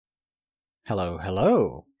Hello,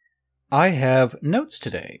 hello. I have notes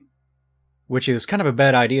today, which is kind of a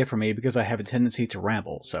bad idea for me because I have a tendency to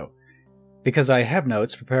ramble, so because I have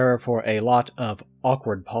notes, prepare for a lot of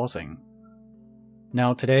awkward pausing.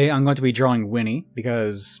 Now today I'm going to be drawing Winnie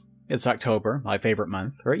because it's October, my favorite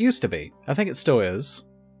month, or it used to be. I think it still is.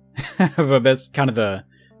 But that's kind of the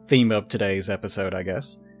theme of today's episode, I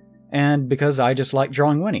guess. And because I just like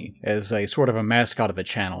drawing Winnie as a sort of a mascot of the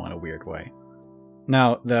channel in a weird way.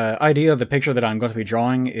 Now, the idea of the picture that I'm going to be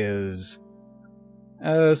drawing is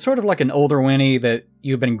sort of like an older Winnie that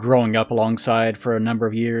you've been growing up alongside for a number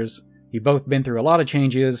of years. You've both been through a lot of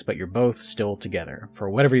changes, but you're both still together,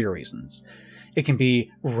 for whatever your reasons. It can be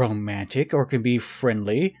romantic, or it can be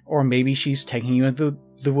friendly, or maybe she's taking you into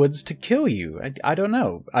the woods to kill you. I don't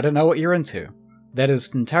know. I don't know what you're into. That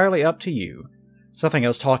is entirely up to you. Something I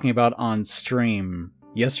was talking about on stream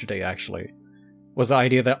yesterday, actually, was the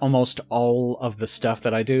idea that almost all of the stuff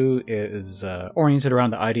that I do is oriented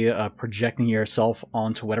around the idea of projecting yourself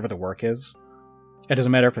onto whatever the work is. It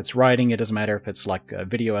doesn't matter if it's writing, it doesn't matter if it's like a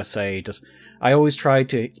video essay, I always try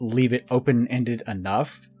to leave it open-ended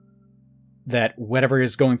enough that whatever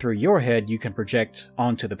is going through your head you can project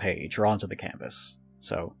onto the page or onto the canvas.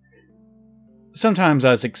 So, sometimes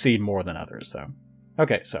I succeed more than others, though.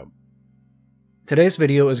 Okay, so, today's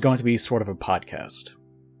video is going to be sort of a podcast.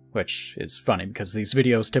 Which is funny, because these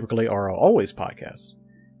videos typically are always podcasts.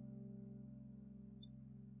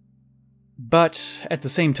 But, at the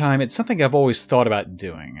same time, it's something I've always thought about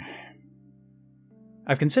doing.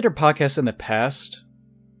 I've considered podcasts in the past.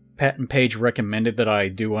 Pat and Paige recommended that I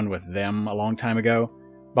do one with them a long time ago,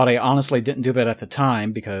 but I honestly didn't do that at the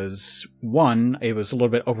time because, one, it was a little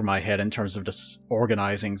bit over my head in terms of just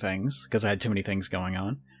organizing things, because I had too many things going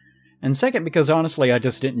on. And second, because honestly I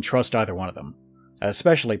just didn't trust either one of them.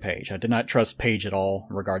 Especially Paige. I did not trust Paige at all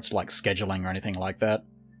in regards to like scheduling or anything like that.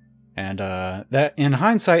 And that, in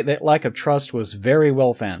hindsight, that lack of trust was very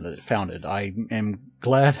well founded. I am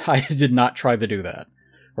glad I did not try to do that.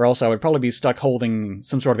 Or else I would probably be stuck holding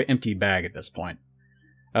some sort of empty bag at this point.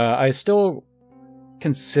 I still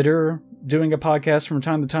consider doing a podcast from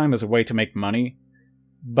time to time as a way to make money,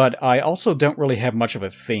 but I also don't really have much of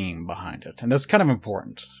a theme behind it. And that's kind of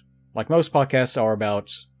important. Like most podcasts are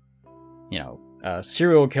about, you know,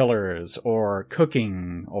 serial killers, or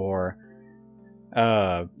cooking, or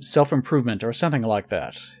self-improvement, or something like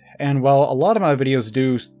that. And while a lot of my videos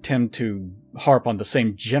do tend to harp on the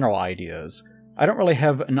same general ideas, I don't really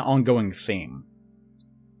have an ongoing theme.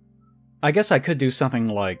 I guess I could do something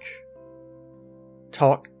like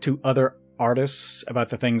talk to other artists about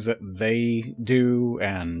the things that they do,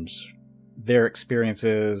 and their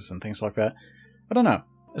experiences, and things like that. I don't know.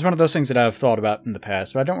 It's one of those things that I've thought about in the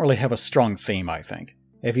past, but I don't really have a strong theme, I think.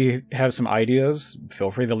 If you have some ideas, feel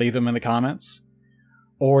free to leave them in the comments.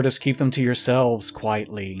 Or just keep them to yourselves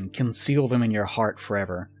quietly and conceal them in your heart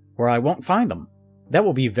forever, where I won't find them. That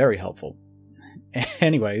will be very helpful.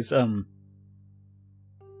 Anyways,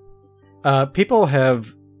 people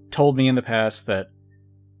have told me in the past that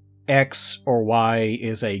X or Y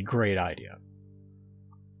is a great idea.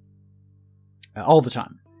 All the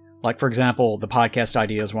time. Like, for example, the podcast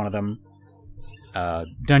idea is one of them.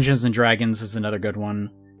 Dungeons and Dragons is another good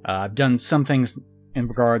one. I've done some things in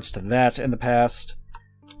regards to that in the past.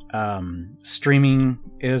 Streaming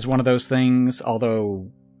is one of those things,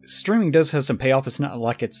 although streaming does have some payoff. It's not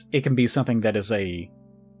like it can be something that is a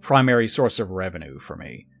primary source of revenue for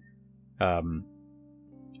me.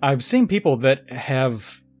 I've seen people that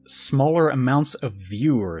have smaller amounts of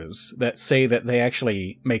viewers that say that they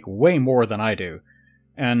actually make way more than I do.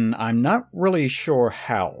 And I'm not really sure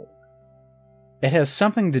how. It has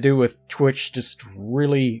something to do with Twitch just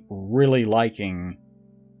really, really liking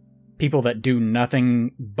people that do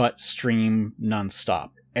nothing but stream nonstop,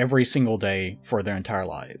 every single day for their entire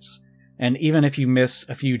lives. And even if you miss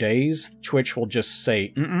a few days, Twitch will just say,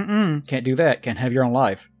 can't do that, can't have your own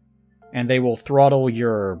life. And they will throttle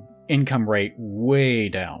your income rate way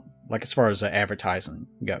down, like as far as advertising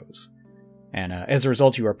goes. And as a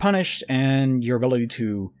result, you are punished, and your ability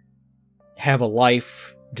to have a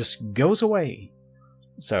life just goes away.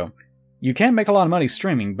 So, you can make a lot of money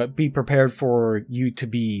streaming, but be prepared for you to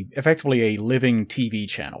be effectively a living TV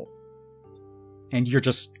channel. And you're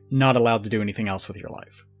just not allowed to do anything else with your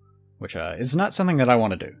life. Which is not something that I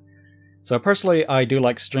want to do. So personally, I do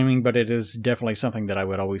like streaming, but it is definitely something that I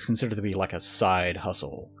would always consider to be like a side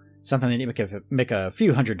hustle. Something that you can make a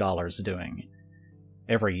few $100s doing.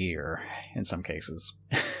 Every year, in some cases.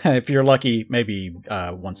 If you're lucky, maybe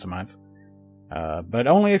once a month. But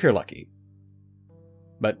only if you're lucky.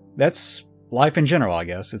 But that's life in general, I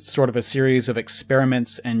guess. It's sort of a series of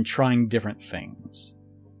experiments and trying different things.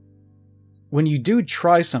 when you do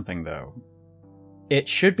try something, though, it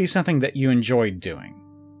should be something that you enjoy doing.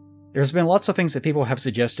 There's been lots of things that people have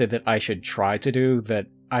suggested that I should try to do that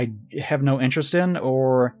I have no interest in,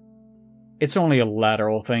 or it's only a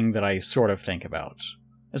lateral thing that I sort of think about.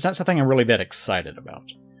 It's not something I'm really that excited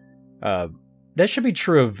about. That should be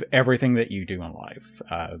true of everything that you do in life.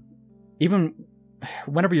 Even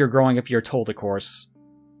whenever you're growing up, you're told, of course,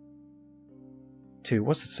 to,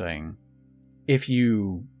 what's the saying? If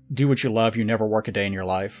you do what you love, you never work a day in your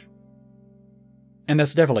life. And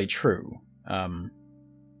that's definitely true.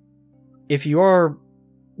 If you are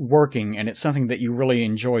working and it's something that you really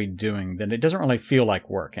enjoy doing, then it doesn't really feel like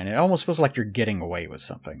work, and it almost feels like you're getting away with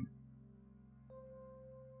something.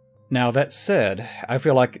 Now, that said, I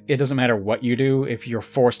feel like it doesn't matter what you do, if you're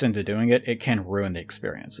forced into doing it, it can ruin the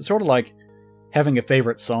experience. It's sort of like having a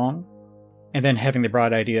favorite song, and then having the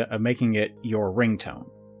bright idea of making it your ringtone.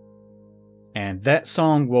 And that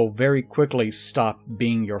song will very quickly stop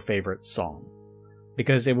being your favorite song,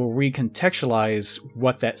 because it will recontextualize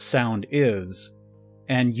what that sound is,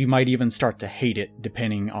 and you might even start to hate it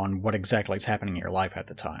depending on what exactly is happening in your life at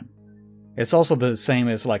the time. It's also the same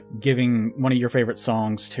as like giving one of your favorite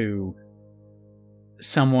songs to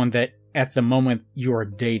someone that at the moment you're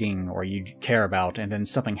dating or you care about, and then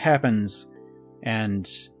something happens and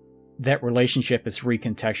that relationship is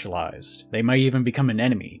recontextualized. They may even become an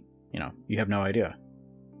enemy. You have no idea.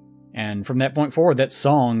 And from that point forward, that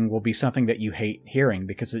song will be something that you hate hearing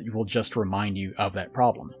because it will just remind you of that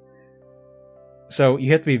problem. So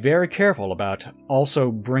you have to be very careful about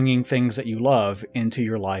also bringing things that you love into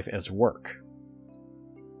your life as work.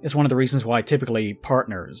 It's one of the reasons why typically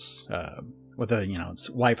partners, with it's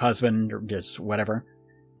wife, husband, or just whatever,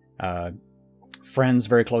 friends,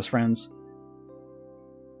 very close friends,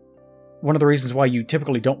 one of the reasons why you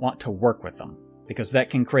typically don't want to work with them, because that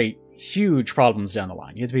can create huge problems down the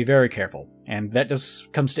line. You have to be very careful, and that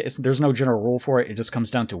just comes to, there's no general rule for it, it just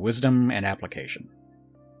comes down to wisdom and application.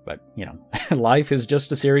 But, life is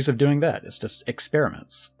just a series of doing that. It's just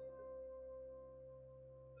experiments.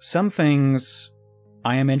 Some things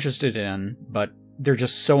I am interested in, but they're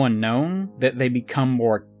just so unknown that they become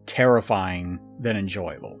more terrifying than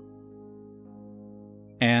enjoyable.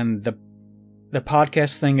 And the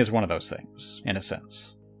podcast thing is one of those things, in a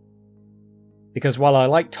sense. Because while I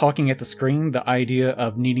like talking at the screen, the idea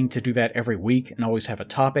of needing to do that every week and always have a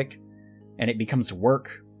topic, and it becomes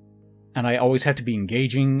work, and I always have to be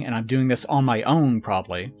engaging, and I'm doing this on my own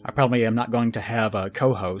probably. I probably am not going to have a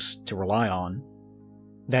co-host to rely on.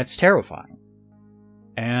 That's terrifying.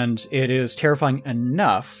 And it is terrifying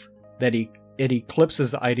enough that it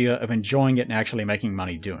eclipses the idea of enjoying it and actually making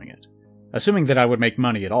money doing it. Assuming that I would make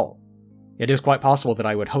money at all. It is quite possible that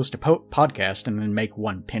I would host a podcast and then make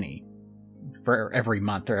 1 penny for every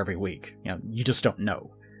month or every week. You just don't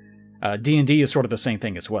know. D&D is sort of the same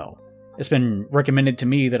thing as well. It's been recommended to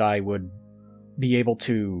me that I would be able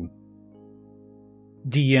to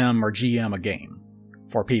DM or GM a game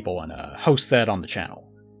for people and host that on the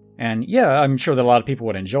channel. And yeah, I'm sure that a lot of people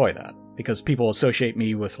would enjoy that, because people associate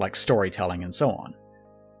me with like storytelling and so on.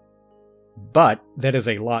 But that is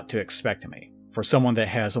a lot to expect of me, for someone that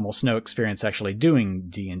has almost no experience actually doing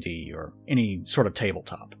D&D or any sort of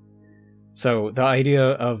tabletop. So the idea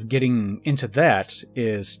of getting into that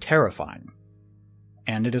is terrifying.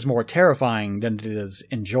 And it is more terrifying than it is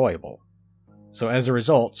enjoyable. So as a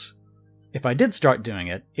result, if I did start doing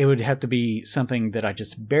it, it would have to be something that I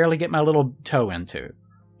just barely get my little toe into,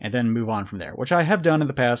 and then move on from there, which I have done in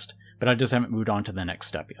the past, but I just haven't moved on to the next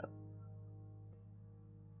step yet.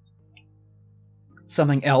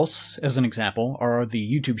 Something else, as an example, are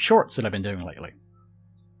the YouTube shorts that I've been doing lately.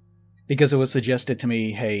 Because it was suggested to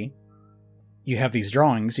me, hey, you have these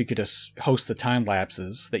drawings, you could just host the time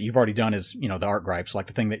lapses that you've already done as, the art gripes, like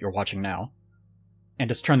the thing that you're watching now, and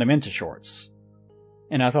just turn them into shorts.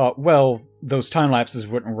 And I thought, well, those time lapses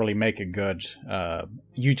wouldn't really make a good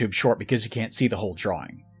YouTube short because you can't see the whole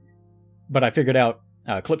drawing. But I figured out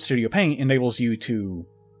Clip Studio Paint enables you to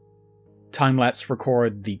time-lapse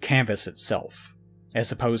record the canvas itself,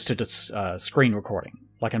 as opposed to just screen recording,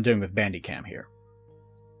 like I'm doing with Bandicam here.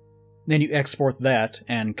 Then you export that,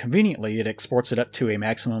 and conveniently it exports it up to a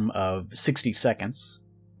maximum of 60 seconds.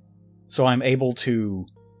 So I'm able to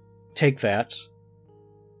take that,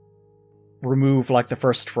 remove like the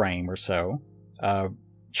first frame or so,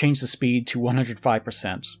 change the speed to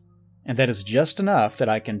 105%, and that is just enough that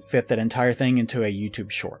I can fit that entire thing into a YouTube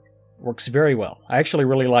short. Works very well. I actually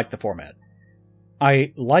really like the format.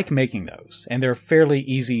 I like making those, and they're fairly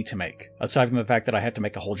easy to make, aside from the fact that I have to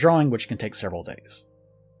make a whole drawing, which can take several days.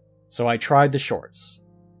 So I tried the shorts.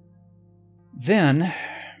 Then,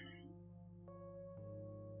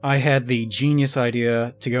 I had the genius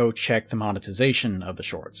idea to go check the monetization of the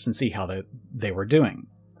shorts and see how they were doing.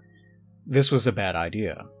 This was a bad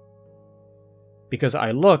idea. Because I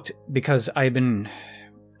had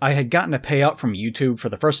gotten a payout from YouTube for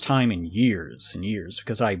the first time in years and years,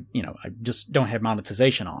 because I just don't have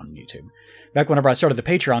monetization on YouTube. Back whenever I started the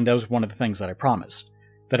Patreon, that was one of the things that I promised,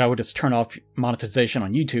 that I would just turn off monetization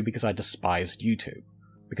on YouTube because I despised YouTube,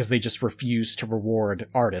 because they just refused to reward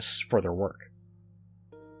artists for their work.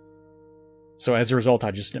 So as a result,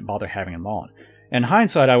 I just didn't bother having them on. In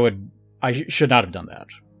hindsight, I should not have done that,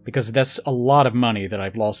 because that's a lot of money that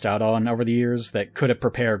I've lost out on over the years that could have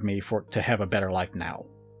prepared me to have a better life now.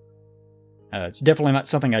 It's definitely not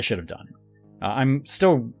something I should have done.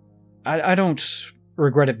 I don't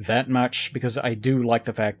regret it that much, because I do like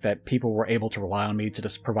the fact that people were able to rely on me to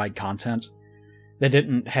just provide content that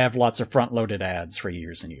didn't have lots of front-loaded ads for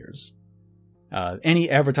years and years.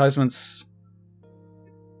 Any advertisements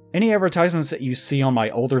that you see on my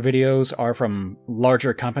older videos are from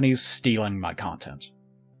larger companies stealing my content.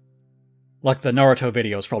 Like the Naruto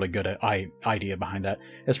video is probably a good idea behind that.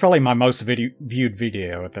 It's probably my most viewed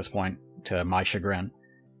video at this point, to my chagrin.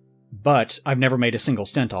 But I've never made a single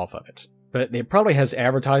cent off of it. But it probably has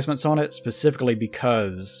advertisements on it specifically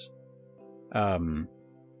because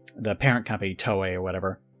the parent company, Toei or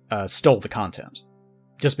whatever, stole the content.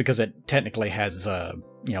 Just because it technically has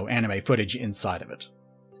anime footage inside of it.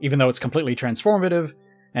 Even though it's completely transformative,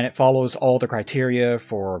 and it follows all the criteria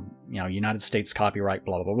for, United States copyright,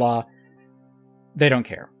 blah, blah, blah, they don't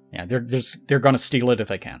care. Yeah, they're gonna steal it if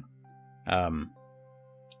they can.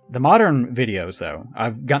 The modern videos, though,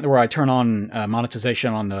 I've gotten to where I turn on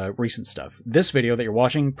monetization on the recent stuff. This video that you're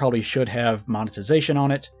watching probably should have monetization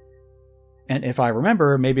on it. And if I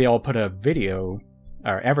remember, maybe I'll put a video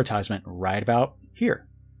or advertisement right about here.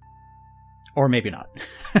 Or maybe not.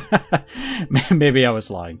 Maybe I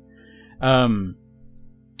was lying.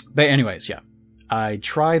 But anyways, yeah. I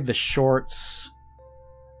tried the shorts,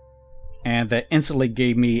 and that instantly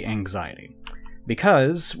gave me anxiety.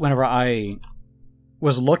 Because whenever I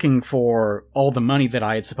was looking for all the money that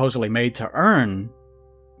I had supposedly made to earn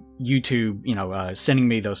YouTube, sending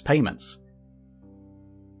me those payments,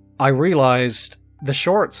 I realized the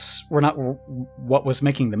shorts were not what was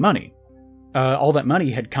making the money. All that money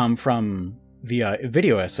had come from the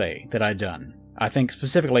video essay that I'd done, I think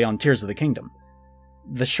specifically on Tears of the Kingdom.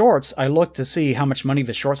 The shorts, I looked to see how much money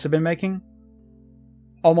the shorts had been making.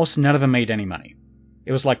 Almost none of them made any money.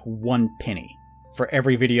 It was like 1 penny for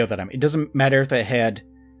every video that I made. It doesn't matter if it had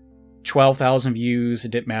 12,000 views,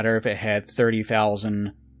 it didn't matter if it had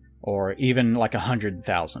 30,000, or even like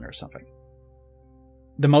 100,000 or something.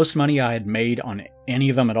 The most money I had made on any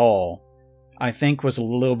of them at all, I think, was a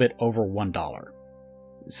little bit over $1.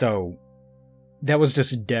 So that was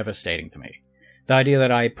just devastating to me. The idea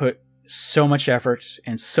that I put so much effort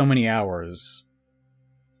and so many hours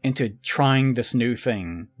into trying this new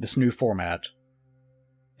thing, this new format,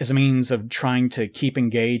 as a means of trying to keep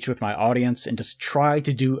engaged with my audience and just try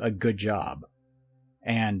to do a good job.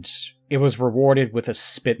 And it was rewarded with a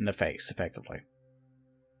spit in the face, effectively.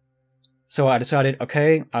 So I decided,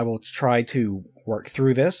 okay, I will try to work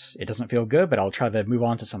through this. It doesn't feel good, but I'll try to move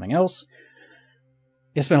on to something else.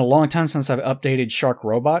 It's been a long time since I've updated Shark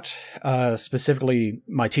Robot, specifically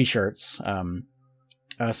my t-shirts,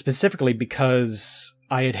 specifically because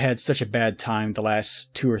I had had such a bad time the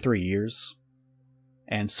last 2 or 3 years,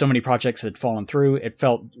 and so many projects had fallen through. It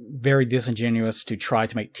felt very disingenuous to try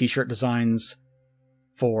to make t-shirt designs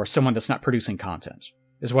for someone that's not producing content,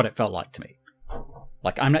 is what it felt like to me.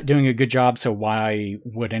 Like, I'm not doing a good job, so why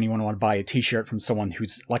would anyone want to buy a t-shirt from someone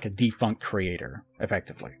who's like a defunct creator,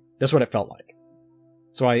 effectively? That's what it felt like.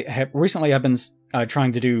 So recently I've been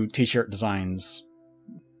trying to do t-shirt designs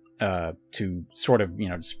to sort of,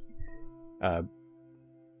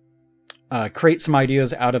 create some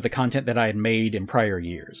ideas out of the content that I had made in prior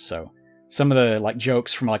years. So some of the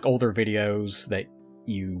jokes from older videos that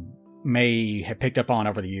you may have picked up on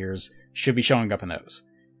over the years should be showing up in those.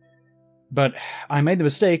 But I made the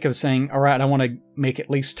mistake of saying, alright, I want to make at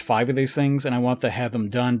least 5 of these things, and I want to have them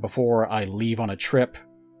done before I leave on a trip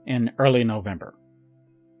in early November.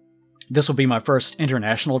 This will be my first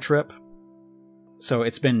international trip, so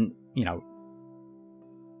it's been,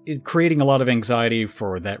 creating a lot of anxiety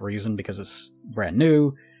for that reason, because it's brand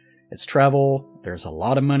new, it's travel, there's a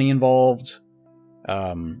lot of money involved.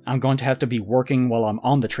 I'm going to have to be working while I'm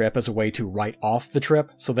on the trip as a way to write off the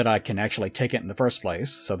trip so that I can actually take it in the first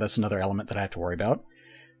place, so that's another element that I have to worry about.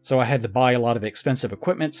 So I had to buy a lot of expensive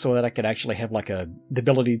equipment so that I could actually have the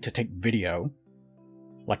ability to take video,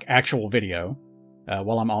 actual video,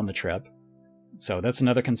 while I'm on the trip. So that's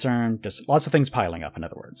another concern. Just lots of things piling up, in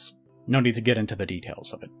other words. No need to get into the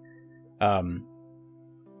details of it.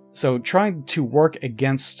 So trying to work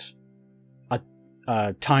against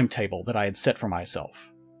a timetable that I had set for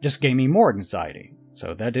myself just gave me more anxiety.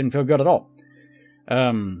 So that didn't feel good at all.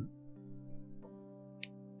 And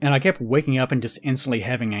I kept waking up and just instantly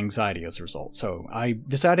having anxiety as a result. So I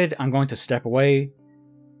decided I'm going to step away.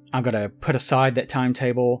 I'm going to put aside that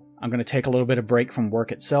timetable. I'm going to take a little bit of break from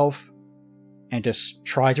work itself and just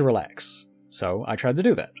try to relax. So I tried to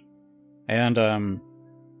do that. And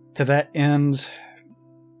to that end,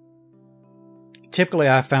 typically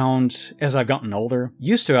I found as I've gotten older,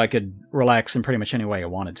 used to I could relax in pretty much any way I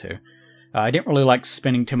wanted to. I didn't really like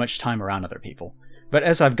spending too much time around other people. But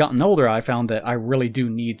as I've gotten older, I found that I really do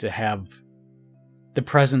need to have the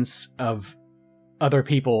presence of other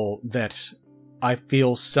people that I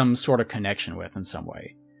feel some sort of connection with in some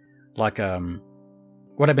way. Like,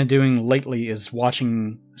 what I've been doing lately is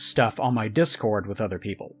watching stuff on my Discord with other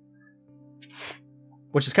people.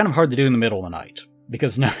 Which is kind of hard to do in the middle of the night,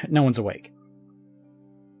 because no one's awake.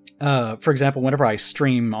 For example, whenever I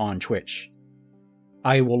stream on Twitch,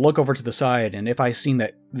 I will look over to the side, and if I see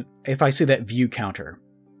that view counter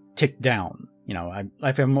tick down, you know,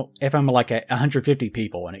 if I'm like at 150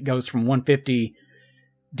 people and it goes from 150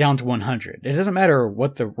 down to 100, it doesn't matter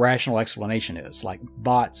what the rational explanation is, like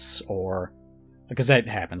bots or because that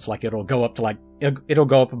happens, like it'll go up to like it'll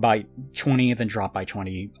go up by 20 and then drop by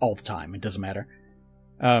 20 all the time. It doesn't matter.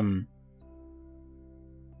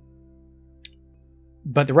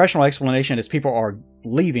 But the rational explanation is people are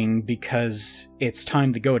leaving because it's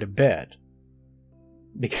time to go to bed.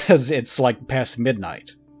 Because it's like past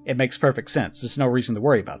midnight. It makes perfect sense. There's no reason to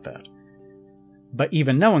worry about that. But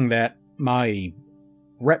even knowing that, my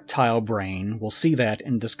reptile brain will see that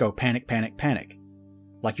and just go panic, panic, panic.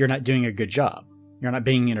 Like you're not doing a good job. You're not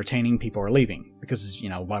being entertaining, people are leaving. Because, you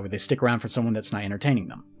know, why would they stick around for someone that's not entertaining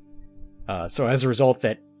them? So as a result,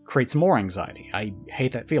 that creates more anxiety. I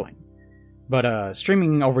hate that feeling. But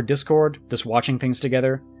streaming over Discord, just watching things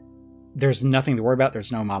together, there's nothing to worry about.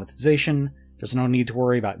 There's no monetization. There's no need to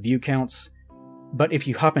worry about view counts. But if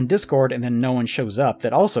you hop in Discord and then no one shows up,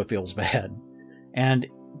 that also feels bad. And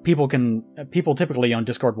people typically on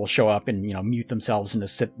Discord will show up and, you know, mute themselves and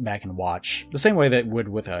just sit back and watch. The same way that would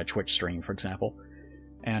with a Twitch stream, for example.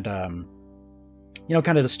 And, you know,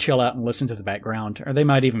 kind of just chill out and listen to the background. Or they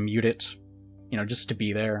might even mute it, you know, just to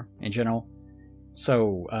be there in general.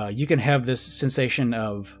 So you can have this sensation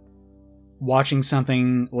of watching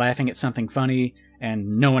something, laughing at something funny,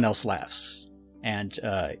 and no one else laughs. And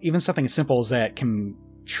even something as simple as that can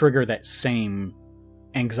trigger that same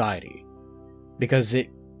anxiety. Because it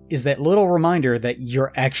is that little reminder that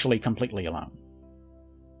you're actually completely alone.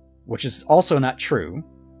 Which is also not true.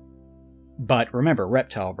 But remember,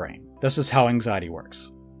 reptile brain. This is how anxiety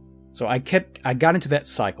works. So I got into that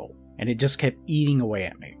cycle, and it just kept eating away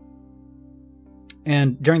at me.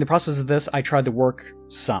 And during the process of this, I tried to work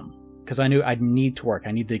some, because I knew I'd need to work.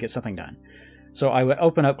 I needed to get something done. So I would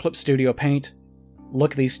open up Clip Studio Paint,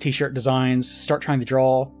 look at these t-shirt designs, start trying to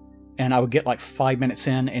draw, and I would get like 5 minutes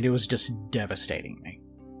in, and it was just devastating me.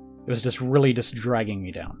 It was just really just dragging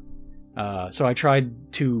me down. So I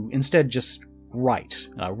tried to instead just write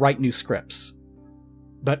new scripts.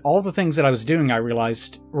 But all the things that I was doing, I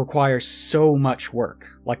realized, require so much work.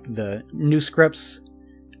 Like the new scripts,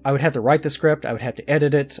 I would have to write the script, I would have to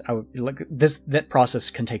edit it. That process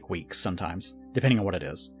can take weeks sometimes, depending on what it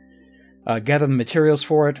is. Gather the materials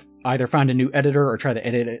for it, either find a new editor or try to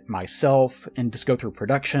edit it myself, and just go through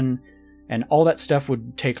production. And all that stuff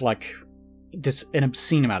would take like just an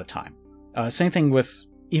obscene amount of time. Same thing with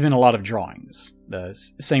even a lot of drawings. The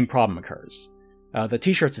same problem occurs. The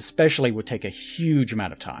t-shirts especially would take a huge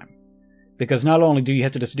amount of time. Because not only do you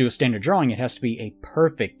have to just do a standard drawing, it has to be a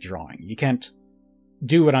perfect drawing. You can't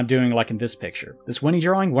do what I'm doing like in this picture. This Winnie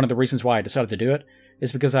drawing, one of the reasons why I decided to do it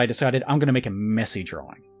is because I decided I'm going to make a messy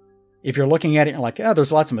drawing. If you're looking at it and like, oh,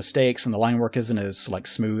 there's lots of mistakes and the line work isn't as like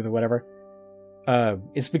smooth or whatever,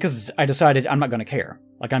 it's because I decided I'm not going to care.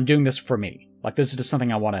 Like, I'm doing this for me. Like, this is just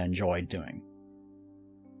something I want to enjoy doing.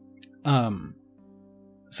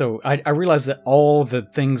 So I realized that all the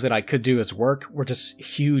things that I could do as work were just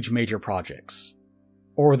huge major projects.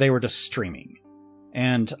 Or they were just streaming.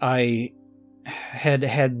 And I've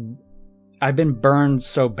been burned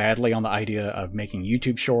so badly on the idea of making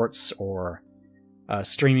YouTube shorts or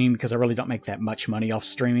streaming, because I really don't make that much money off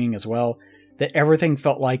streaming as well, that everything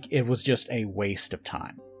felt like it was just a waste of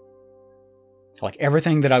time. Like,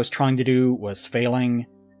 everything that I was trying to do was failing.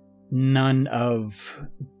 None of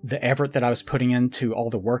the effort that I was putting into all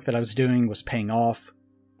the work that I was doing was paying off.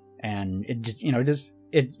 And it just,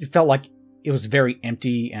 it felt like it was very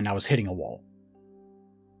empty and I was hitting a wall.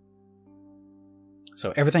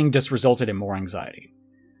 So everything just resulted in more anxiety.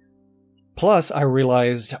 Plus, I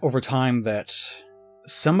realized over time that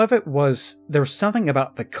some of it was, there was something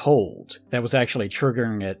about the cold that was actually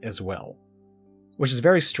triggering it as well, which is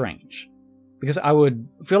very strange. Because I would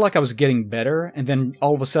feel like I was getting better, and then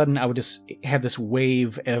all of a sudden I would just have this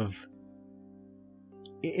wave of...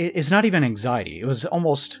 It's not even anxiety. It was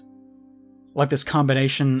almost like this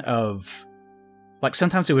combination of... Like,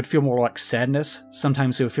 sometimes it would feel more like sadness,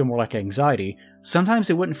 sometimes it would feel more like anxiety,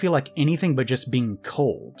 sometimes it wouldn't feel like anything but just being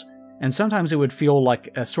cold, and sometimes it would feel like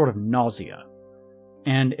a sort of nausea.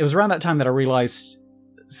 And it was around that time that I realized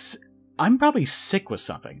I'm probably sick with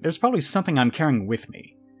something. There's probably something I'm carrying with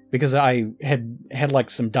me. Because I had like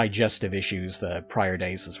some digestive issues the prior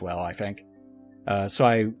days as well, I think. So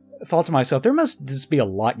I thought to myself, there must just be a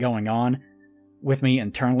lot going on with me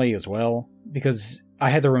internally as well. Because I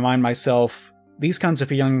had to remind myself, these kinds of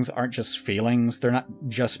feelings aren't just feelings. They're not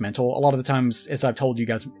just mental. A lot of the times, as I've told you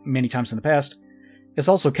guys many times in the past, it's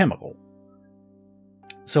also chemical.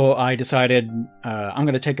 So I decided I'm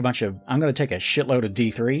going to take a shitload of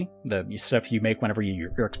D3, the stuff you make whenever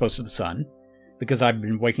you're exposed to the sun. Because I've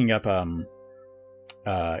been waking up in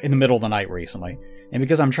the middle of the night recently. And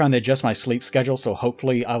because I'm trying to adjust my sleep schedule, so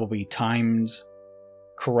hopefully I will be timed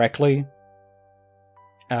correctly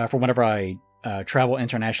for whenever I travel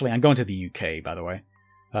internationally. I'm going to the UK, by the way.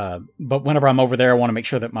 But whenever I'm over there, I want to make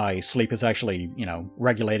sure that my sleep is actually,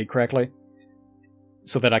 regulated correctly.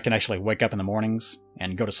 So that I can actually wake up in the mornings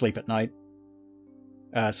and go to sleep at night.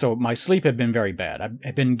 So my sleep had been very bad.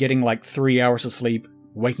 I've been getting like 3 hours of sleep,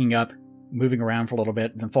 waking up, moving around for a little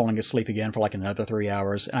bit, then falling asleep again for like another 3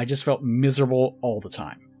 hours, and I just felt miserable all the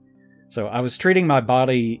time. So I was treating my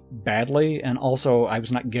body badly, and also I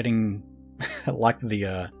was not getting like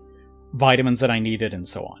the vitamins that I needed and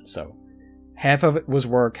so on. So half of it was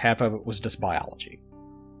work, half of it was just biology.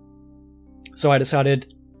 So I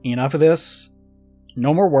decided, enough of this,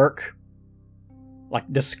 no more work, like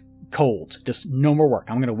just cold, just no more work.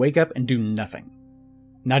 I'm going to wake up and do nothing.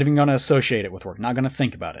 Not even going to associate it with work, not going to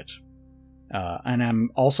think about it. And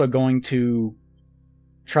I'm also going to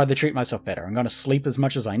try to treat myself better. I'm going to sleep as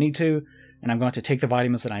much as I need to, and I'm going to take the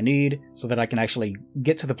vitamins that I need so that I can actually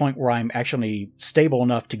get to the point where I'm actually stable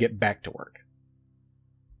enough to get back to work.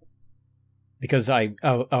 Because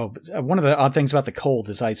one of the odd things about the cold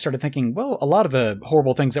is I started thinking, well, a lot of the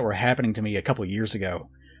horrible things that were happening to me a couple of years ago,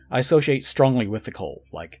 I associate strongly with the cold.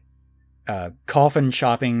 Like, coffin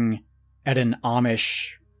shopping at an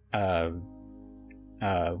Amish...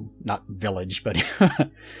 not village, but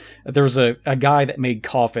there was a guy that made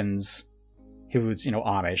coffins who was,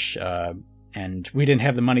 Amish, and we didn't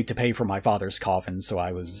have the money to pay for my father's coffin, so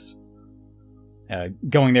I was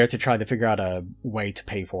going there to try to figure out a way to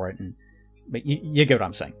pay for it. But you get what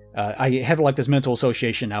I'm saying. I have like this mental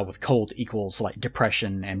association now with cold equals like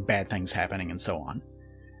depression and bad things happening and so on.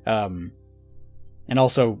 And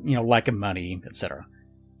also, lack of money, etc.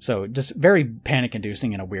 So just very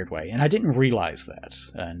panic-inducing in a weird way, and I didn't realize that.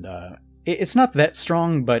 And it's not that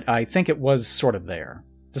strong, but I think it was sort of there.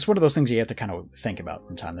 Just one of those things you have to kind of think about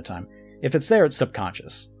from time to time. If it's there, it's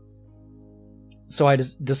subconscious. So I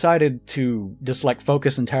just decided to just like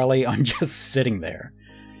focus entirely on just sitting there.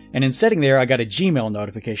 And in sitting there, I got a Gmail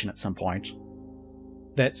notification at some point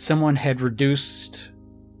that someone had reduced...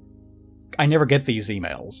 I never get these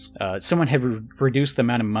emails. Someone had reduced the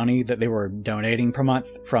amount of money that they were donating per month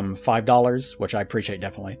from $5, which I appreciate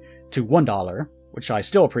definitely, to $1, which I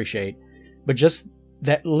still appreciate. But just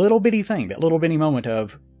that little bitty thing, that little bitty moment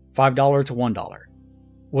of $5 to $1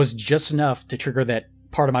 was just enough to trigger that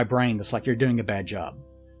part of my brain that's like, you're doing a bad job.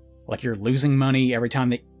 Like you're losing money every time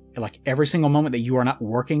that, like every single moment that you are not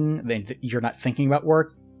working, that you're not thinking about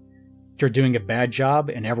work, you're doing a bad job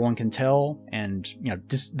and everyone can tell, and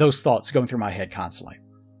just those thoughts going through my head constantly.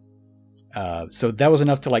 So that was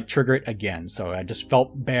enough to like trigger it again. So I just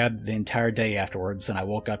felt bad the entire day afterwards, and I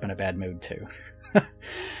woke up in a bad mood too.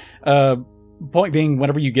 Point being,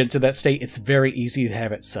 whenever you get to that state, it's very easy to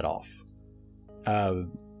have it set off.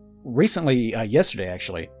 Recently, yesterday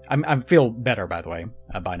actually, I feel better by the way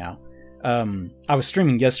by now. I was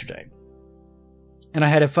streaming yesterday. And I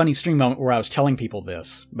had a funny stream moment where I was telling people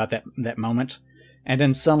this, about that moment. And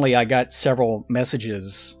then suddenly I got several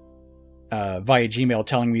messages via Gmail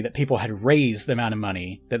telling me that people had raised the amount of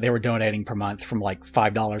money that they were donating per month from like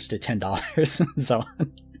 $5 to $10 and so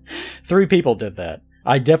on. 3 people did that.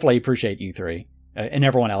 I definitely appreciate you 3, and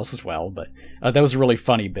everyone else as well, but that was a really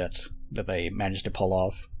funny bit that they managed to pull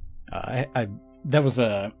off. I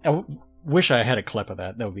wish I had a clip of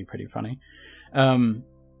that. That would be pretty funny.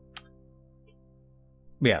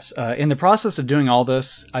 Yes, in the process of doing all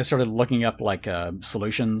this, I started looking up like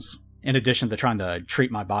solutions in addition to trying to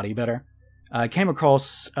treat my body better. I came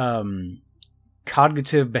across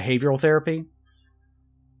cognitive behavioral therapy.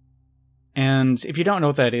 And if you don't know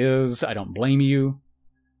what that is, I don't blame you.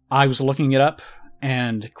 I was looking it up,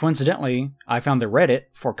 and coincidentally, I found the Reddit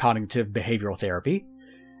for cognitive behavioral therapy.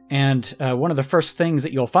 And one of the first things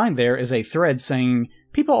that you'll find there is a thread saying,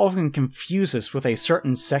 people often confuse this with a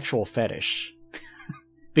certain sexual fetish.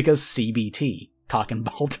 Because CBT, cock and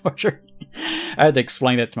ball torture. I had to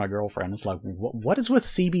explain that to my girlfriend. It's like, what is with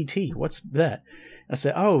CBT? What's that? I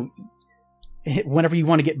said, oh, whenever you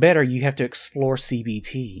want to get better, you have to explore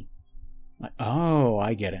CBT. Like, oh,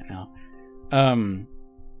 I get it now.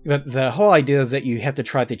 But the whole idea is that you have to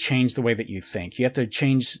try to change the way that you think. You have to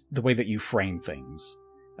change the way that you frame things.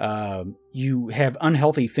 You have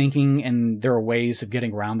unhealthy thinking, and there are ways of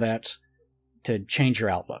getting around that to change your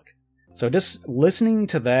outlook. So just listening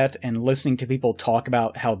to that and listening to people talk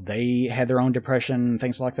about how they had their own depression and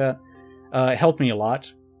things like that helped me a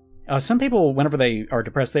lot. Some people, whenever they are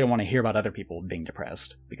depressed, they don't want to hear about other people being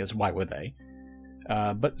depressed, because why would they?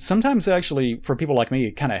 But sometimes actually, for people like me,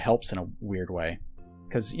 it kind of helps in a weird way.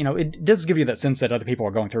 Because, you know, it does give you that sense that other people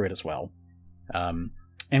are going through it as well.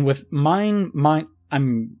 And with mine,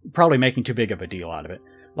 I'm probably making too big of a deal out of it.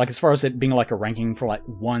 Like, as far as it being like a ranking for like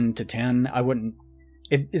 1 to 10, I wouldn't...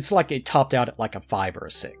 It's like it topped out at like a 5 or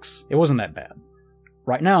a 6. It wasn't that bad.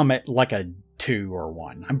 Right now I'm at like a 2 or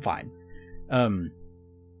 1. I'm fine.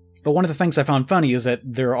 But one of the things I found funny is that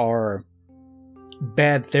there are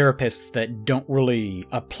bad therapists that don't really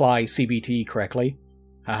apply CBT correctly.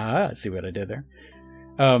 Haha, see what I did there?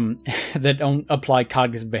 That don't apply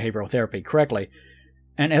cognitive behavioral therapy correctly.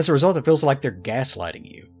 And as a result, it feels like they're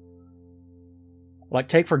gaslighting you. Like,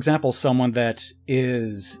 take, for example, someone that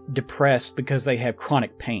is depressed because they have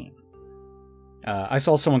chronic pain. I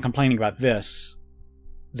saw someone complaining about this,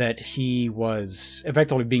 that he was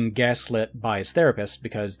effectively being gaslit by his therapist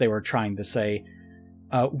because they were trying to say,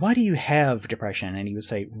 why do you have depression? And he would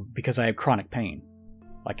say, because I have chronic pain.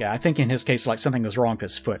 Like, I think in his case, like, something was wrong with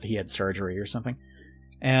his foot. He had surgery or something.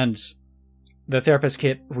 And the therapist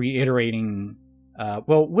kept reiterating,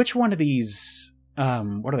 well, which one of these,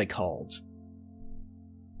 what are they called?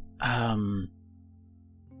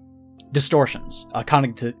 Distortions.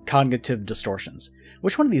 Cognitive distortions.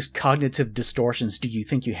 Which one of these cognitive distortions do you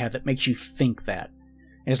think you have that makes you think that?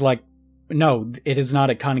 And it's like, no, it is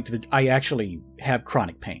not a cognitive... I actually have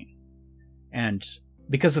chronic pain. And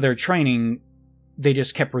because of their training, they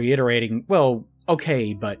just kept reiterating, well,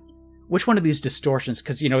 okay, but which one of these distortions...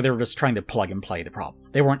 Because, you know, they were just trying to plug and play the problem.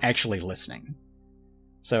 They weren't actually listening.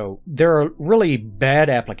 So, there are really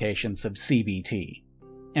bad applications of CBT.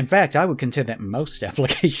 In fact, I would contend that most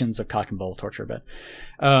applications of cock and ball torture, but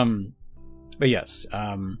yes,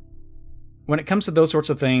 when it comes to those sorts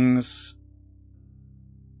of things,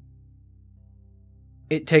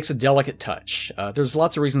 it takes a delicate touch. There's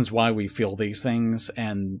lots of reasons why we feel these things,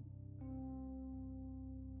 and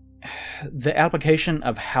the application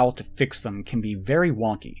of how to fix them can be very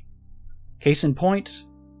wonky. Case in point,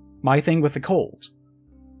 my thing with the cold.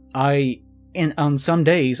 On some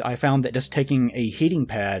days, I found that just taking a heating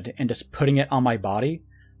pad and just putting it on my body,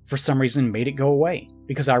 for some reason, made it go away.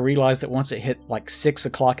 Because I realized that once it hit like 6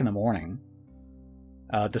 o'clock in the morning,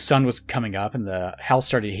 the sun was coming up and the house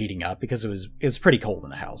started heating up because it was pretty cold in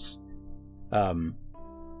the house.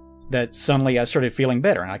 That suddenly I started feeling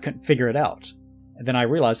better and I couldn't figure it out. And then I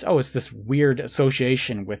realized, oh, it's this weird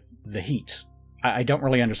association with the heat. I don't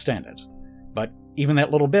really understand it. But even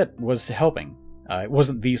that little bit was helping. It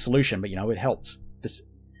wasn't the solution, but, you know, it helped.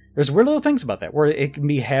 There's weird little things about that, where it can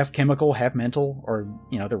be half chemical, half mental, or,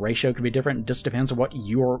 you know, the ratio could be different. It just depends on what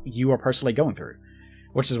you are personally going through.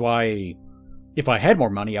 Which is why, if I had more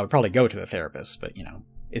money, I would probably go to a therapist, but, you know,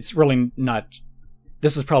 it's really not...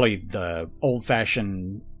 This is probably the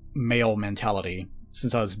old-fashioned male mentality,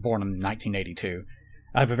 since I was born in 1982.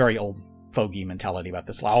 I have a very old fogey mentality about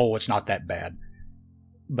this. Like, oh, it's not that bad.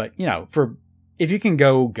 But, you know, if you can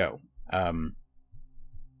go, go.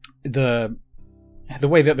 The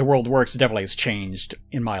way that the world works definitely has changed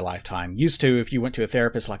in my lifetime. Used to, if you went to a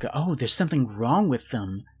therapist, like, oh, there's something wrong with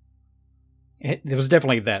them. There was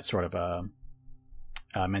definitely that sort of a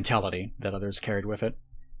mentality that others carried with it.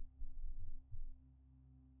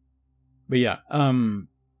 But yeah, I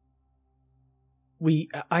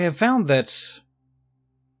have found that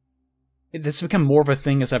this has become more of a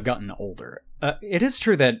thing as I've gotten older. It is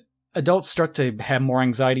true that adults start to have more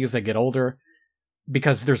anxiety as they get older,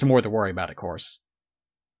 because there's more to worry about, of course.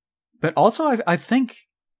 But also, I think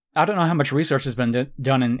I don't know how much research has been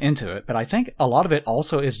done into it, but I think a lot of it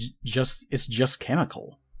also is just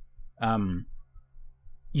chemical.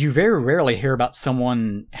 You very rarely hear about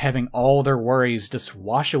someone having all their worries just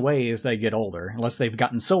wash away as they get older, unless they've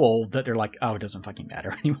gotten so old that they're like, oh, it doesn't fucking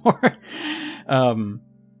matter anymore.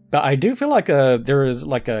 But I do feel like there is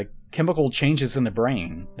like a chemical changes in the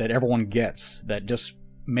brain that everyone gets that just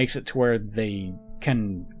makes it to where they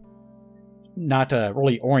can not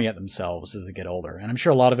really orient themselves as they get older. And I'm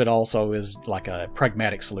sure a lot of it also is like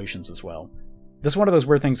pragmatic solutions as well. This is one of those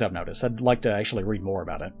weird things I've noticed. I'd like to actually read more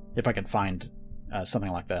about it, if I could find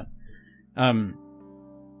something like that.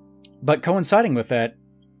 But coinciding with that,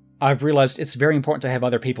 I've realized it's very important to have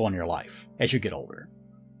other people in your life as you get older.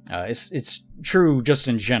 It's true just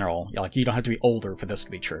in general. Like, you don't have to be older for this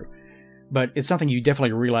to be true. But it's something you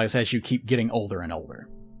definitely realize as you keep getting older and older.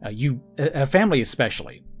 A family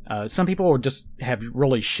especially. Some people just have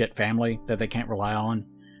really shit family that they can't rely on.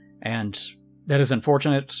 And that is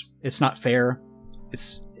unfortunate. It's not fair.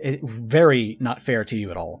 It's very not fair to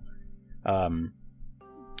you at all. And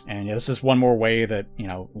this is one more way that,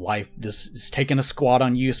 life just is taking a squat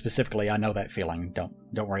on you specifically. I know that feeling.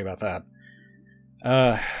 Don't worry about that.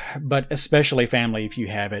 But especially family, if you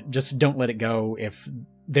have it, just don't let it go if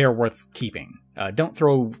they're worth keeping. Don't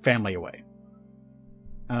throw family away.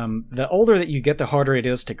 The older that you get, the harder it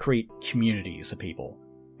is to create communities of people.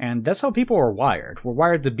 And that's how people are wired. We're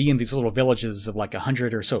wired to be in these little villages of like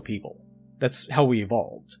 100 or so people. That's how we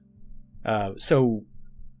evolved. So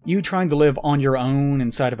you trying to live on your own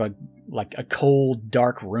inside of a cold,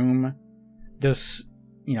 dark room, just,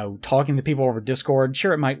 talking to people over Discord,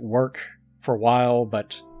 sure, it might work for a while,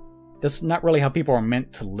 but that's not really how people are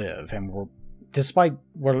meant to live. And despite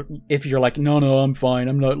if you're like, no, I'm fine,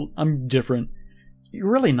 I'm different. You're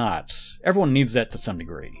really not. Everyone needs that to some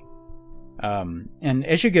degree. And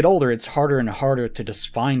as you get older, it's harder and harder to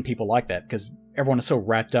just find people like that, because everyone is so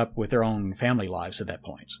wrapped up with their own family lives at that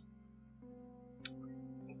point.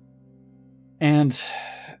 And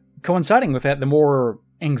coinciding with that, the more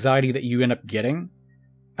anxiety that you end up getting,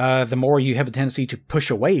 the more you have a tendency to push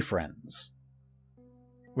away friends,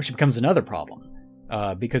 which becomes another problem.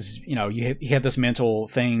 Because, you have this mental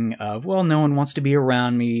thing of, well, no one wants to be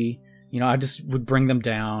around me. I just would bring them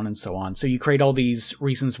down and so on. So you create all these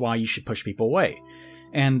reasons why you should push people away.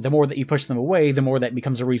 And the more that you push them away, the more that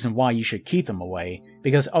becomes a reason why you should keep them away.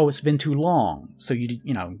 Because, it's been too long. So you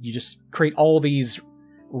just create all these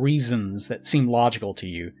reasons that seem logical to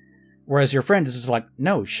you. Whereas your friend is just like,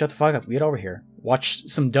 no, shut the fuck up, get over here. Watch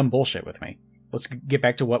some dumb bullshit with me. Let's get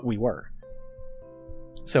back to what we were.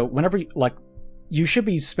 So whenever, you should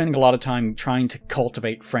be spending a lot of time trying to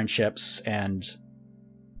cultivate friendships and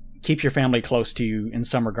keep your family close to you in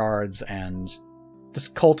some regards, and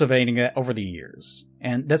just cultivating it over the years.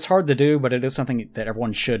 And that's hard to do, but it is something that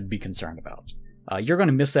everyone should be concerned about. You're going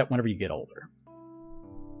to miss that whenever you get older.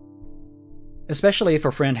 Especially if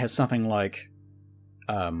a friend has something like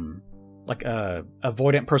avoidant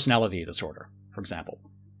personality disorder, for example.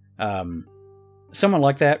 Someone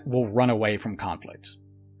like that will run away from conflict.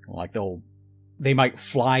 Like they might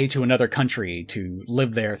fly to another country to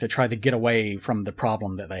live there to try to get away from the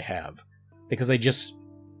problem that they have, because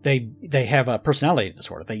they have a personality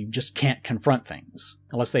disorder. They just can't confront things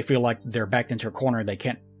unless they feel like they're backed into a corner and they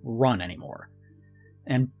can't run anymore.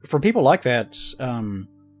 And for people like that,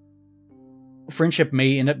 friendship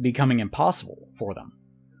may end up becoming impossible for them,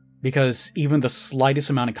 because even the slightest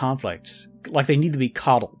amount of conflict, they need to be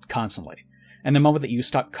coddled constantly. And the moment that you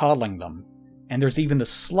stop coddling them, and there's even the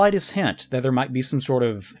slightest hint that there might be some sort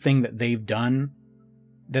of thing that they've done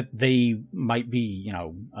that they might be,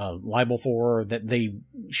 liable for, that they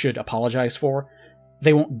should apologize for,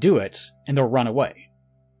 they won't do it, and they'll run away.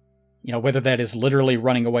 Whether that is literally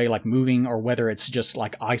running away, like moving, or whether it's just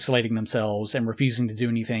isolating themselves and refusing to do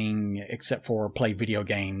anything except for play video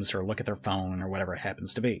games or look at their phone or whatever it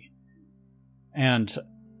happens to be. And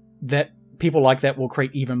that people like that will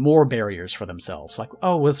create even more barriers for themselves. Like,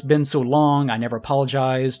 oh, it's been so long, I never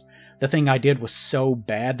apologized. The thing I did was so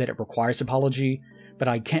bad that it requires apology, but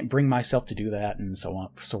I can't bring myself to do that, and so on,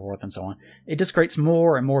 so forth and so on. It just creates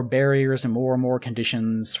more and more barriers and more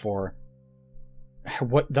conditions for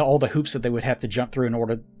all the hoops that they would have to jump through in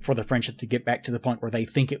order for the friendship to get back to the point where they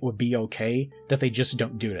think it would be okay, that they just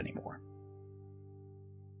don't do it anymore.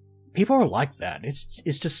 People are like that. It's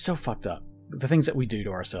just so fucked up. The things that we do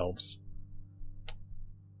to ourselves.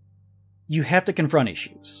 You have to confront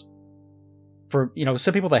issues. For,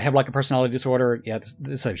 some people that have a personality disorder, yeah,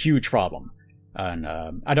 it's a huge problem. And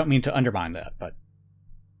I don't mean to undermine that, but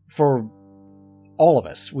for all of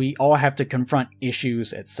us, we all have to confront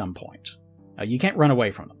issues at some point. You can't run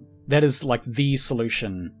away from them. That is the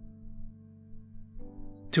solution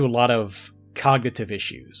to a lot of cognitive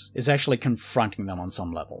issues is actually confronting them on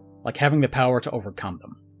some level, like having the power to overcome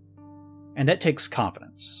them. And that takes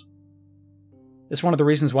confidence. It's one of the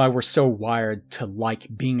reasons why we're so wired to like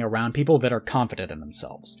being around people that are confident in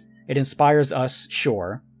themselves. It inspires us,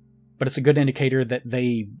 sure, but it's a good indicator that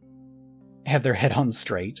they have their head on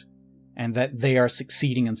straight, and that they are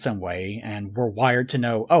succeeding in some way, and we're wired to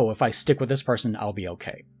know, oh, if I stick with this person, I'll be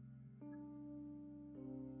okay.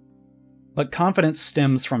 But confidence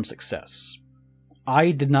stems from success.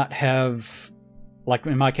 I did not have, like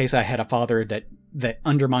in my case, I had a father that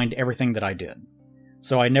undermined everything that I did.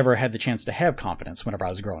 So I never had the chance to have confidence whenever I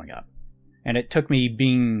was growing up. And it took me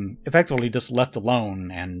being effectively just left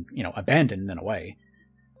alone and, abandoned in a way,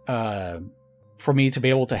 for me to be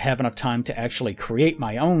able to have enough time to actually create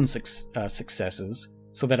my own successes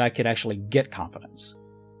so that I could actually get confidence.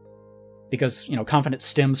 Because, confidence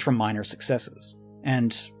stems from minor successes.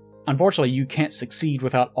 And unfortunately, you can't succeed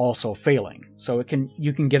without also failing. So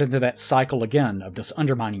you can get into that cycle again of just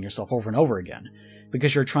undermining yourself over and over again,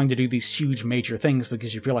 because you're trying to do these huge major things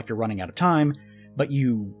because you feel like you're running out of time, but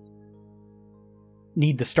you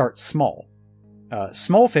need to start small.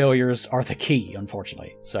 Small failures are the key,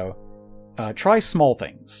 unfortunately. So try small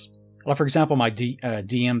things. Like, for example, my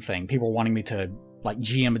DM thing, people wanting me to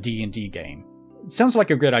GM a D&D game. It sounds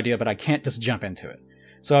like a good idea, but I can't just jump into it.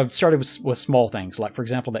 So I've started with small things, like, for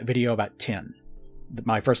example, that video about 10,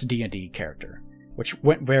 my first D&D character, which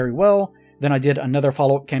went very well. Then I did another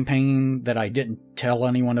follow-up campaign that I didn't tell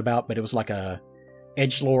anyone about, but it was like a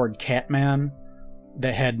edgelord catman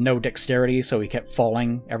that had no dexterity, so he kept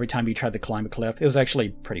falling every time he tried to climb a cliff. It was actually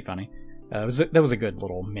pretty funny. That was a good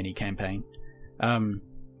little mini campaign. But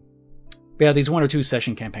yeah, these 1 or 2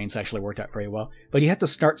 session campaigns actually worked out very well. But you have to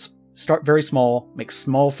start very small, make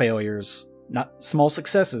small failures, not small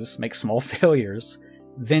successes, make small failures,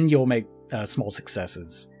 then you'll make small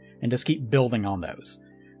successes, and just keep building on those.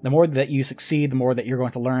 The more that you succeed, the more that you're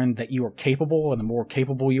going to learn that you are capable, and the more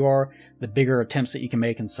capable you are, the bigger attempts that you can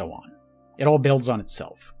make, and so on. It all builds on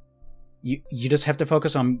itself. You just have to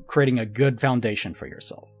focus on creating a good foundation for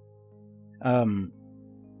yourself.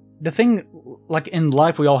 The thing, like in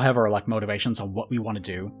life, we all have our motivations on what we want to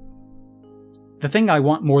do. The thing I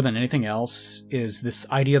want more than anything else is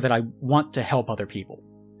this idea that I want to help other people,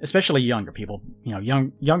 especially younger people.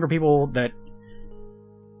 Younger people that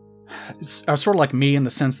are sort of like me in the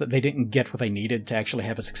sense that they didn't get what they needed to actually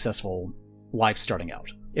have a successful life starting out.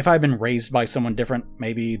 If I had been raised by someone different,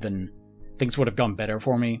 maybe, then things would have gone better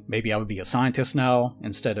for me. Maybe I would be a scientist now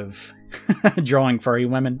instead of drawing furry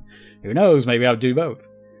women. Who knows, maybe I would do both.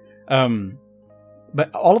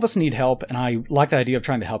 But all of us need help, and I like the idea of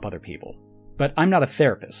trying to help other people. But I'm not a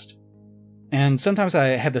therapist. And sometimes I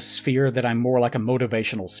have this fear that I'm more like a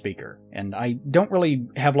motivational speaker, and I don't really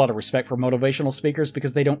have a lot of respect for motivational speakers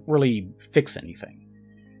because they don't really fix anything.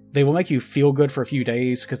 They will make you feel good for a few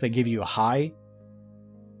days because they give you a high,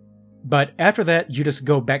 but after that you just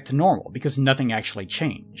go back to normal because nothing actually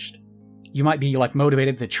changed. You might be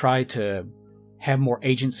motivated to try to have more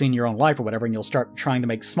agency in your own life or whatever, and you'll start trying to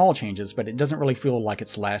make small changes, but it doesn't really feel like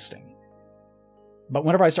it's lasting. But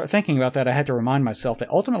whenever I start thinking about that, I have to remind myself that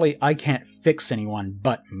ultimately I can't fix anyone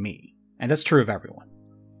but me. And that's true of everyone.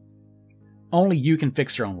 Only you can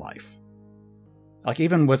fix your own life.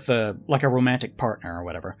 Even with a romantic partner or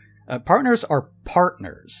whatever. Partners are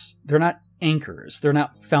partners. They're not anchors. They're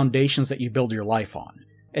not foundations that you build your life on.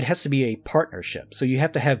 It has to be a partnership. So you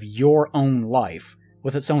have to have your own life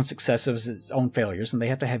with its own successes, its own failures, and they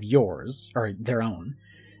have to have yours, or their own.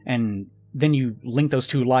 And then you link those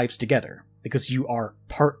two lives together. Because you are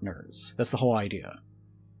partners. That's the whole idea.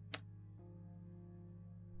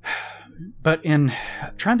 But in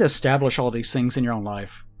trying to establish all these things in your own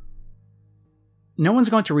life, no one's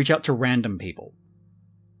going to reach out to random people.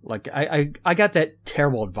 I got that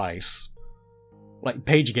terrible advice.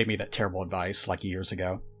 Paige gave me that terrible advice, years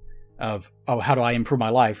ago. Of, how do I improve my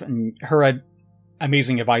life? And her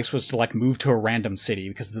amazing advice was to, move to a random city,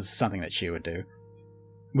 because this is something that she would do.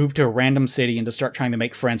 Move to a random city and to start trying to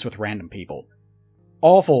make friends with random people.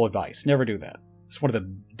 Awful advice. Never do that. It's one of the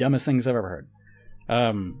dumbest things I've ever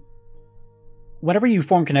heard. Whenever you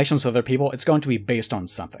form connections with other people, it's going to be based on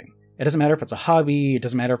something. It doesn't matter if it's a hobby. It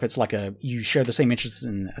doesn't matter if it's you share the same interests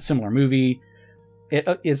in a similar movie.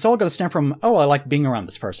 It's all going to stem from, I like being around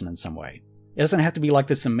this person in some way. It doesn't have to be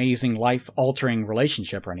this amazing, life-altering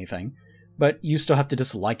relationship or anything, but you still have to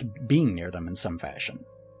just like being near them in some fashion.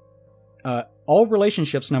 All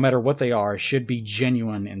relationships, no matter what they are, should be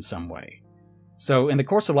genuine in some way. So in the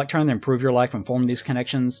course of trying to improve your life and forming these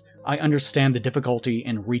connections, I understand the difficulty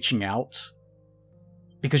in reaching out,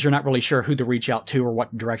 because you're not really sure who to reach out to or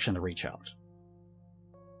what direction to reach out.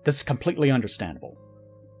 That's completely understandable.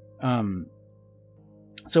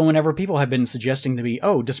 So whenever people have been suggesting to me,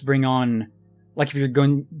 oh, just bring on, like if you're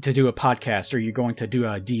going to do a podcast or you're going to do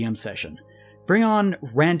a DM session, bring on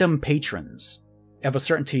random patrons of a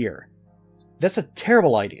certain tier. That's a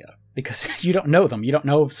terrible idea, because you don't know them. You don't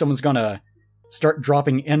know if someone's going to start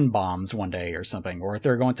dropping N-bombs one day or something, or if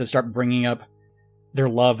they're going to start bringing up their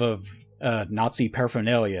love of Nazi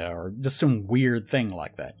paraphernalia, or just some weird thing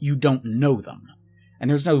like that. You don't know them. And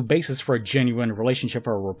there's no basis for a genuine relationship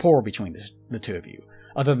or rapport between the two of you,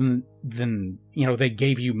 other than they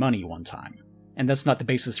gave you money one time. And that's not the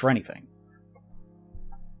basis for anything.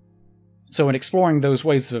 So in exploring those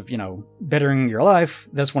ways of, bettering your life,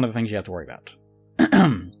 that's one of the things you have to worry about.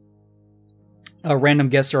 Random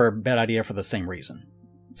guests are a bad idea for the same reason,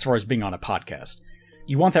 as far as being on a podcast.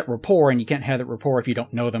 You want that rapport, and you can't have that rapport if you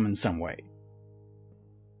don't know them in some way.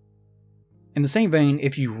 In the same vein,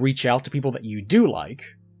 if you reach out to people that you do like,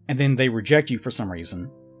 and then they reject you for some reason,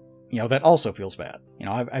 that also feels bad.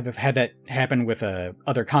 I've had that happen with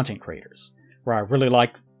other content creators, where I really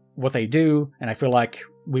like what they do, and I feel like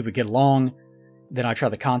we would get along. Then I try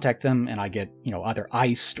to contact them, and I get, either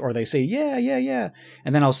iced, or they say, yeah.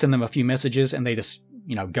 And then I'll send them a few messages, and they just,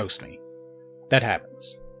 ghost me. That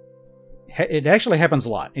happens. It actually happens a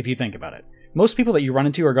lot, if you think about it. Most people that you run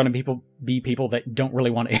into are going to be people that don't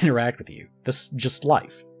really want to interact with you. That's just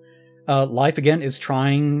life. Life, again, is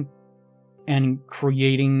trying and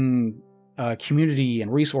creating community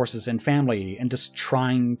and resources and family, and just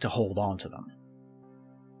trying to hold on to them.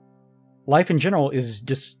 Life in general is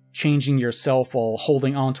just changing yourself while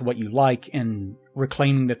holding on to what you like and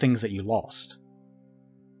reclaiming the things that you lost.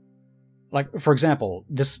 Like, for example,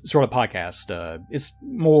 this sort of podcast is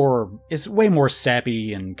way more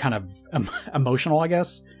sappy and kind of emotional, I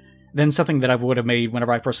guess, than something that I would have made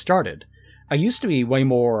whenever I first started. I used to be way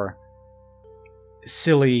more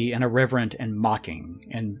silly and irreverent and mocking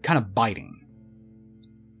and kind of biting.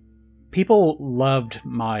 People loved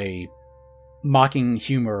my mocking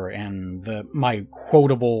humor and my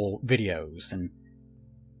quotable videos, and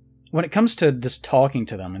when it comes to just talking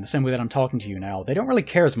to them in the same way that I'm talking to you now, they don't really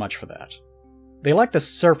care as much for that. They like the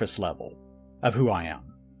surface level of who I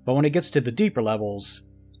am, but when it gets to the deeper levels,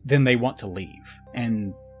 then they want to leave.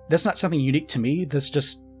 And that's not something unique to me, that's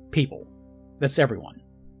just people. That's everyone.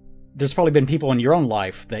 There's probably been people in your own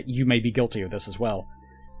life that you may be guilty of this as well,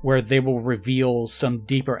 where they will reveal some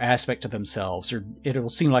deeper aspect of themselves, or it will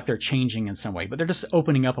seem like they're changing in some way, but they're just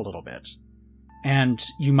opening up a little bit. And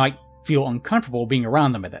you might feel uncomfortable being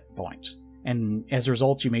around them at that point. And as a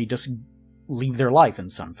result, you may just leave their life in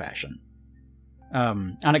some fashion.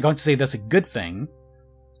 I'm not going to say that's a good thing,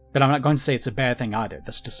 but I'm not going to say it's a bad thing either.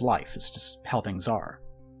 That's just life. It's just how things are.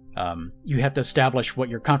 You have to establish what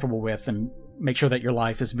you're comfortable with and make sure that your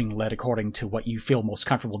life is being led according to what you feel most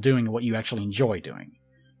comfortable doing and what you actually enjoy doing.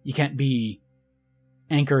 You can't be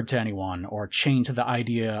anchored to anyone or chained to the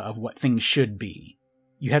idea of what things should be.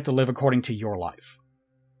 You have to live according to your life.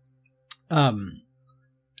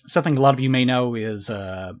 Something a lot of you may know is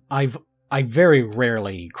I very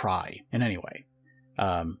rarely cry in any way.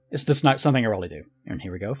 It's just not something I really do. And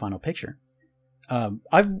here we go, final picture.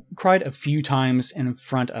 I've cried a few times in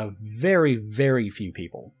front of very, very few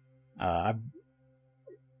people. I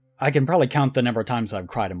can probably count the number of times I've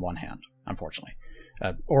cried in one hand, unfortunately.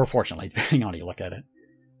 Or fortunately, depending on how you look at it.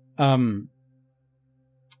 In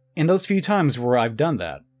those few times where I've done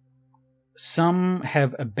that, some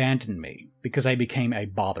have abandoned me because I became a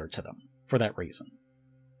bother to them for that reason.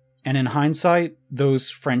 And in hindsight, those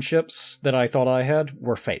friendships that I thought I had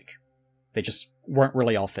were fake. They just weren't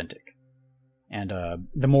really authentic. And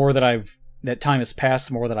the more that time has passed,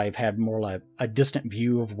 the more that I've had more like a distant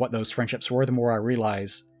view of what those friendships were, the more I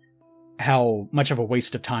realize how much of a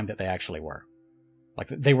waste of time that they actually were. Like,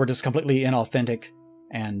 they were just completely inauthentic,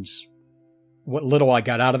 and what little I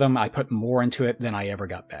got out of them, I put more into it than I ever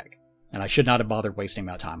got back. And I should not have bothered wasting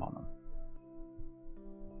my time on them.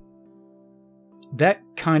 That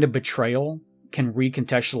kind of betrayal can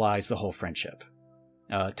recontextualize the whole friendship.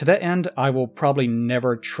 To that end, I will probably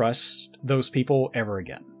never trust those people ever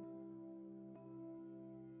again.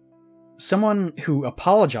 Someone who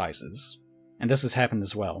apologizes, and this has happened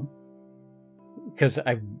as well, because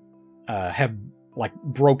I have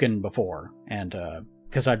broken before, and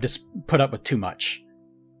because I've just put up with too much.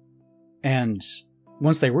 And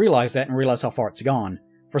once they realize that and realize how far it's gone,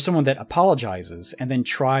 for someone that apologizes and then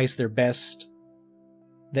tries their best,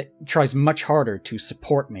 that tries much harder to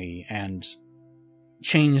support me and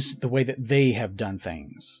change the way that they have done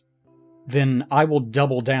things, then I will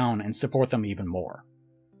double down and support them even more.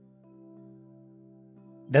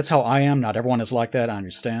 That's how I am. Not everyone is like that, I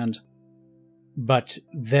understand. But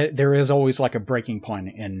there is always like a breaking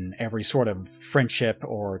point in every sort of friendship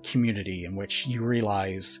or community in which you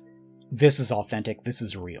realize this is authentic, this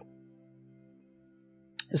is real.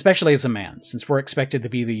 Especially as a man, since we're expected to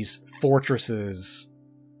be these fortresses,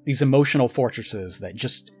 these emotional fortresses that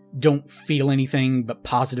just don't feel anything but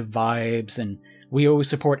positive vibes, and we always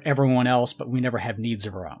support everyone else, but we never have needs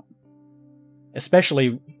of our own.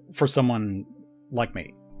 Especially for someone like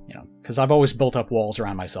me, you know, because I've always built up walls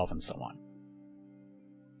around myself and so on.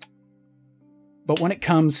 But when it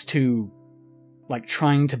comes to like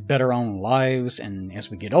trying to better our own lives, and as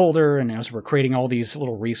we get older, and as we're creating all these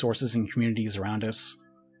little resources and communities around us,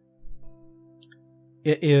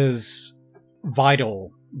 it is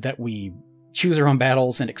vital that we choose our own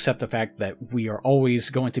battles and accept the fact that we are always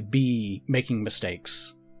going to be making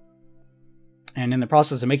mistakes. And in the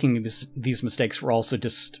process of making these mistakes, we're also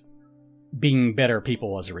just being better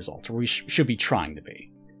people as a result, or we should be trying to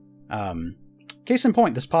be. Case in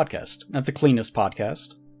point, this podcast. Not the cleanest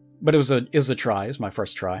podcast, but it was a try. It was my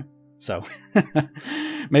first try. So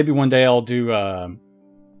maybe one day I'll do a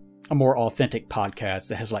more authentic podcast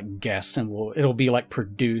that has like guests, and it'll be like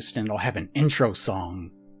produced, and it'll have an intro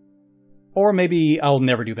song. Or maybe I'll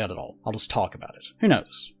never do that at all. I'll just talk about it. Who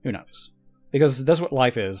knows? Who knows? Because that's what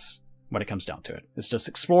life is when it comes down to it. It's just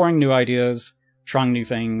exploring new ideas, trying new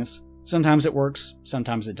things. Sometimes it works,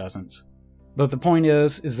 sometimes it doesn't. But the point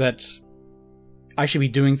is that I should be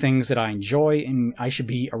doing things that I enjoy, and I should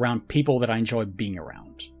be around people that I enjoy being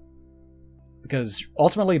around. Because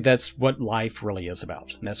ultimately that's what life really is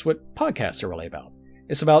about. And that's what podcasts are really about.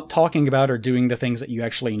 It's about talking about or doing the things that you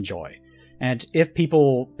actually enjoy. And if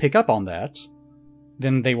people pick up on that,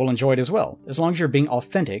 then they will enjoy it as well. As long as you're being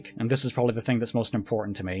authentic, and this is probably the thing that's most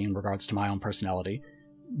important to me in regards to my own personality,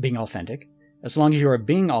 being authentic. As long as you are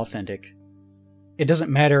being authentic, it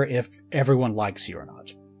doesn't matter if everyone likes you or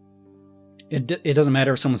not. It doesn't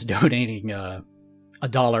matter if someone's donating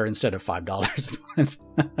 $1 instead of $5 a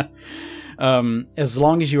month. As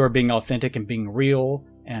long as you are being authentic and being real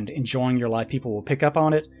and enjoying your life, people will pick up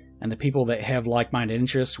on it, and the people that have like-minded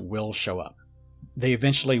interests will show up. They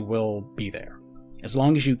eventually will be there. As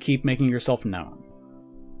long as you keep making yourself known.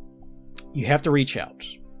 You have to reach out,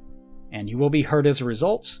 and you will be hurt as a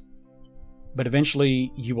result, but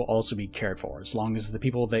eventually you will also be cared for. As long as the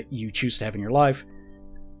people that you choose to have in your life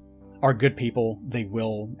are good people, they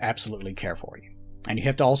will absolutely care for you. And you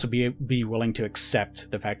have to also be willing to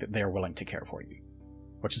accept the fact that they're willing to care for you,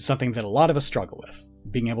 which is something that a lot of us struggle with,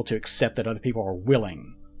 being able to accept that other people are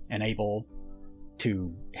willing and able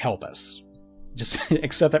to help us. Just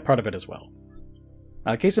accept that part of it as well.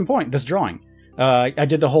 Case in point, this drawing. I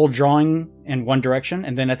did the whole drawing in one direction,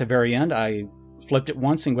 and then at the very end I flipped it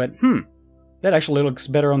once and went, that actually looks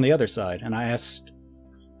better on the other side. And I asked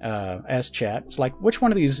chat, it's like, which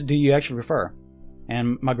one of these do you actually prefer?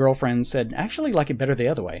 And my girlfriend said, actually like it better the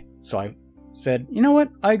other way. So I said, you know what,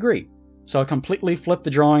 I agree. So I completely flipped the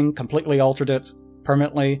drawing, completely altered it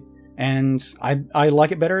permanently, and I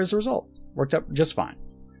like it better as a result. Worked out just fine.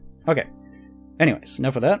 Okay, anyways,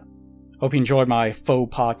 enough of that. Hope you enjoyed my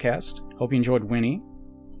faux podcast. Hope you enjoyed Winnie.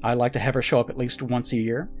 I like to have her show up at least once a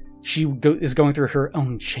year. She is going through her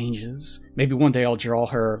own changes. Maybe one day I'll draw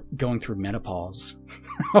her going through menopause.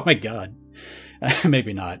 Oh my god.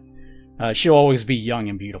 Maybe not. She'll always be young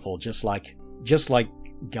and beautiful, just like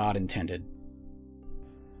God intended.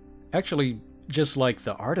 Actually, just like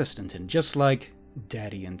the artist intended. Just like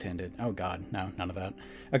Daddy intended. Oh god, no, none of that.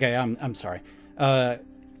 Okay, I'm sorry.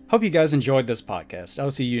 Hope you guys enjoyed this podcast.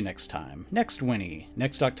 I'll see you next time. Next Winnie.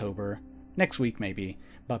 Next October. Next week, maybe.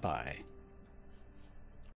 Bye-bye.